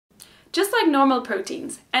Just like normal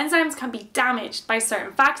proteins, enzymes can be damaged by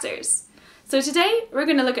certain factors. So today, we're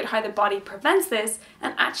going to look at how the body prevents this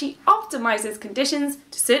and actually optimizes conditions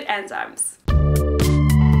to suit enzymes.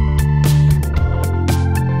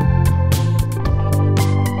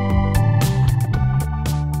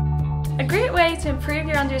 A great way to improve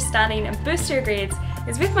your understanding and boost your grades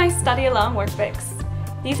is with my study along workbooks.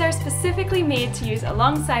 These are specifically made to use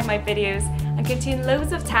alongside my videos and contain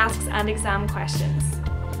loads of tasks and exam questions.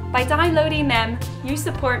 By downloading them, you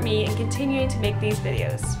support me in continuing to make these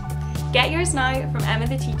videos. Get yours now from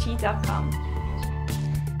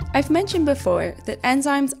emmatheteachie.com. I've mentioned before that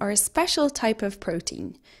enzymes are a special type of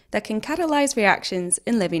protein that can catalyze reactions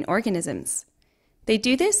in living organisms. They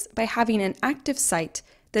do this by having an active site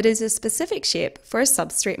that is a specific shape for a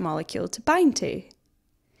substrate molecule to bind to.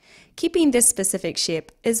 Keeping this specific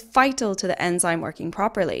shape is vital to the enzyme working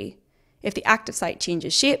properly. If the active site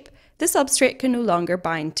changes shape, the substrate can no longer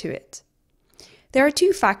bind to it. There are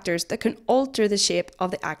two factors that can alter the shape of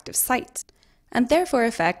the active site and therefore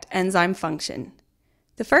affect enzyme function.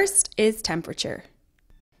 The first is temperature.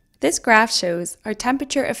 This graph shows how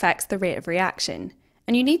temperature affects the rate of reaction,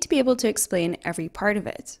 and you need to be able to explain every part of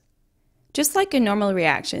it. Just like in normal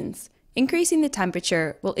reactions, increasing the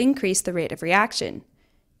temperature will increase the rate of reaction.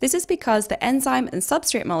 This is because the enzyme and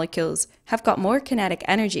substrate molecules have got more kinetic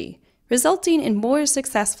energy, resulting in more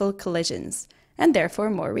successful collisions, and therefore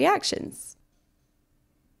more reactions.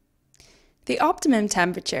 The optimum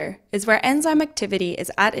temperature is where enzyme activity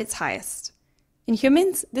is at its highest. In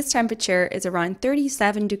humans, this temperature is around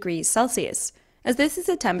 37 degrees Celsius, as this is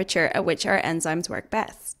the temperature at which our enzymes work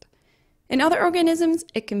best. In other organisms,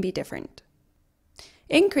 it can be different.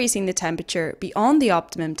 Increasing the temperature beyond the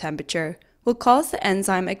optimum temperature will cause the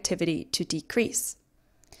enzyme activity to decrease.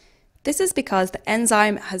 This is because the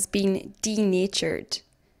enzyme has been denatured.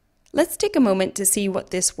 Let's take a moment to see what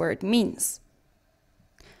this word means.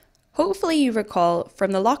 Hopefully you recall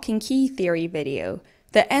from the lock and key theory video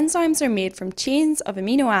that enzymes are made from chains of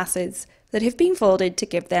amino acids that have been folded to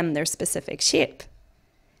give them their specific shape.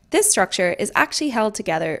 This structure is actually held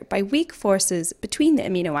together by weak forces between the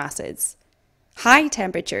amino acids. High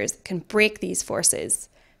temperatures can break these forces,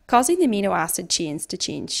 causing the amino acid chains to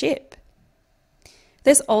change shape.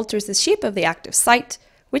 This alters the shape of the active site,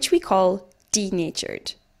 which we call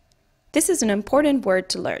denatured. This is an important word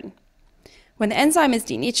to learn. When the enzyme is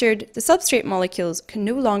denatured, the substrate molecules can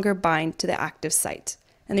no longer bind to the active site,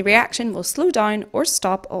 and the reaction will slow down or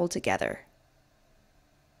stop altogether.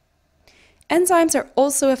 Enzymes are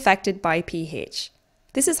also affected by pH.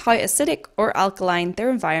 This is how acidic or alkaline their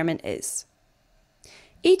environment is.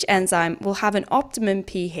 Each enzyme will have an optimum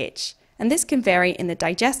pH, and this can vary in the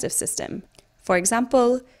digestive system. For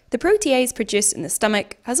example, the protease produced in the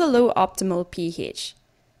stomach has a low optimal pH.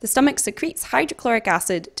 The stomach secretes hydrochloric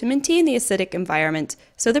acid to maintain the acidic environment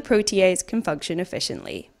so the protease can function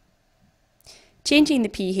efficiently. Changing the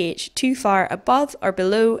pH too far above or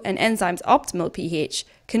below an enzyme's optimal pH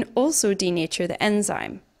can also denature the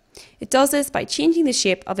enzyme. It does this by changing the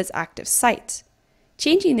shape of its active site.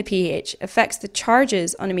 Changing the pH affects the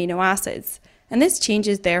charges on amino acids, and this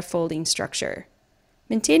changes their folding structure.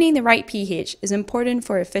 Maintaining the right pH is important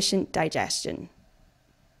for efficient digestion.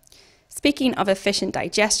 Speaking of efficient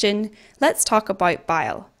digestion, let's talk about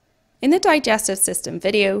bile. In the digestive system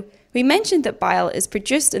video, we mentioned that bile is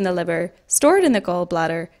produced in the liver, stored in the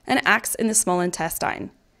gallbladder, and acts in the small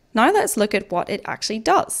intestine. Now let's look at what it actually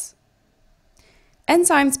does.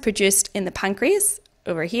 Enzymes produced in the pancreas,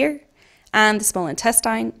 over here, and the small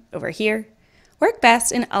intestine, over here, work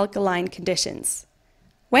best in alkaline conditions.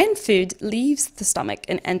 When food leaves the stomach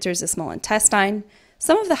and enters the small intestine,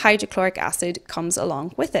 some of the hydrochloric acid comes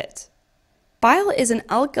along with it. Bile is an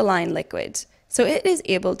alkaline liquid, so it is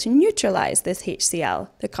able to neutralize this HCl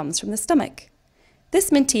that comes from the stomach. This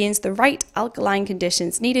maintains the right alkaline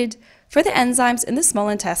conditions needed for the enzymes in the small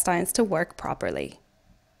intestines to work properly.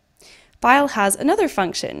 Bile has another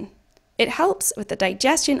function. It helps with the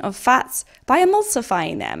digestion of fats by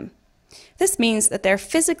emulsifying them. This means that they're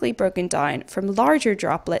physically broken down from larger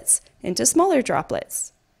droplets into smaller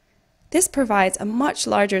droplets. This provides a much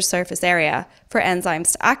larger surface area for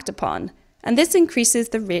enzymes to act upon, and this increases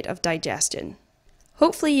the rate of digestion.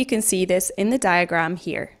 Hopefully you can see this in the diagram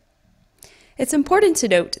here. It's important to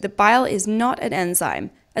note that bile is not an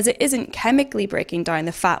enzyme, as it isn't chemically breaking down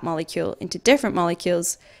the fat molecule into different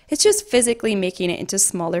molecules, it's just physically making it into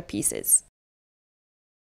smaller pieces.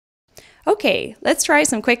 Okay, let's try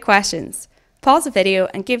some quick questions. Pause the video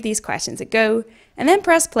and give these questions a go, and then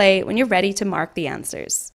press play when you're ready to mark the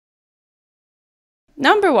answers.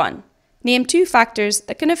 Number 1. Name 2 factors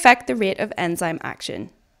that can affect the rate of enzyme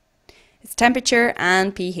action. It's temperature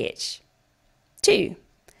and pH. 2.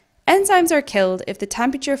 Enzymes are killed if the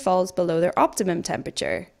temperature falls below their optimum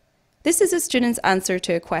temperature. This is a student's answer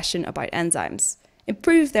to a question about enzymes.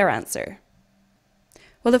 Improve their answer.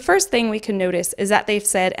 Well, the first thing we can notice is that they've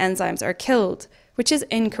said enzymes are killed, which is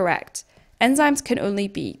incorrect. Enzymes can only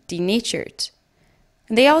be denatured.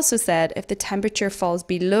 And they also said if the temperature falls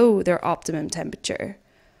below their optimum temperature.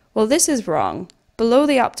 Well, this is wrong. Below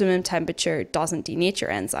the optimum temperature doesn't denature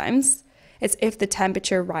enzymes. It's if the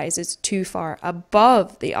temperature rises too far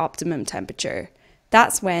above the optimum temperature.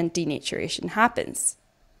 That's when denaturation happens.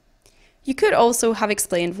 You could also have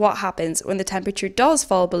explained what happens when the temperature does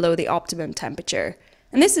fall below the optimum temperature.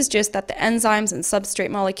 And this is just that the enzymes and substrate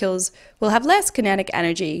molecules will have less kinetic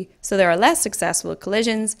energy, so there are less successful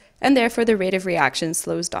collisions, and therefore the rate of reaction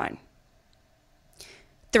slows down.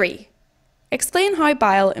 3. Explain how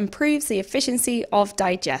bile improves the efficiency of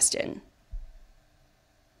digestion.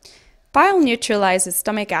 Bile neutralizes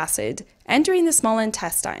stomach acid entering the small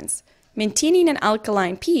intestines, maintaining an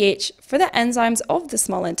alkaline pH for the enzymes of the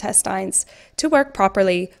small intestines to work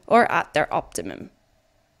properly or at their optimum.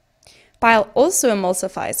 Bile also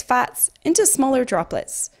emulsifies fats into smaller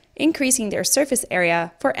droplets, increasing their surface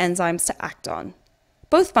area for enzymes to act on.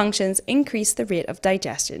 Both functions increase the rate of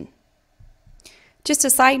digestion. Just a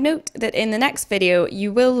side note that in the next video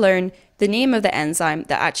you will learn the name of the enzyme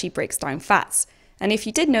that actually breaks down fats, and if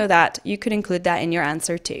you did know that, you could include that in your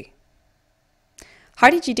answer too.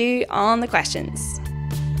 How did you do on the questions?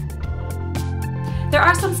 There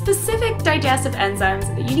are some specific digestive enzymes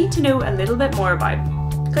that you need to know a little bit more about.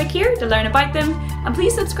 Click here to learn about them, and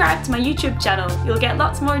please subscribe to my YouTube channel. You'll get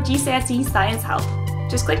lots more GCSE science help.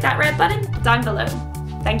 Just click that red button down below.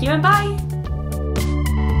 Thank you and bye!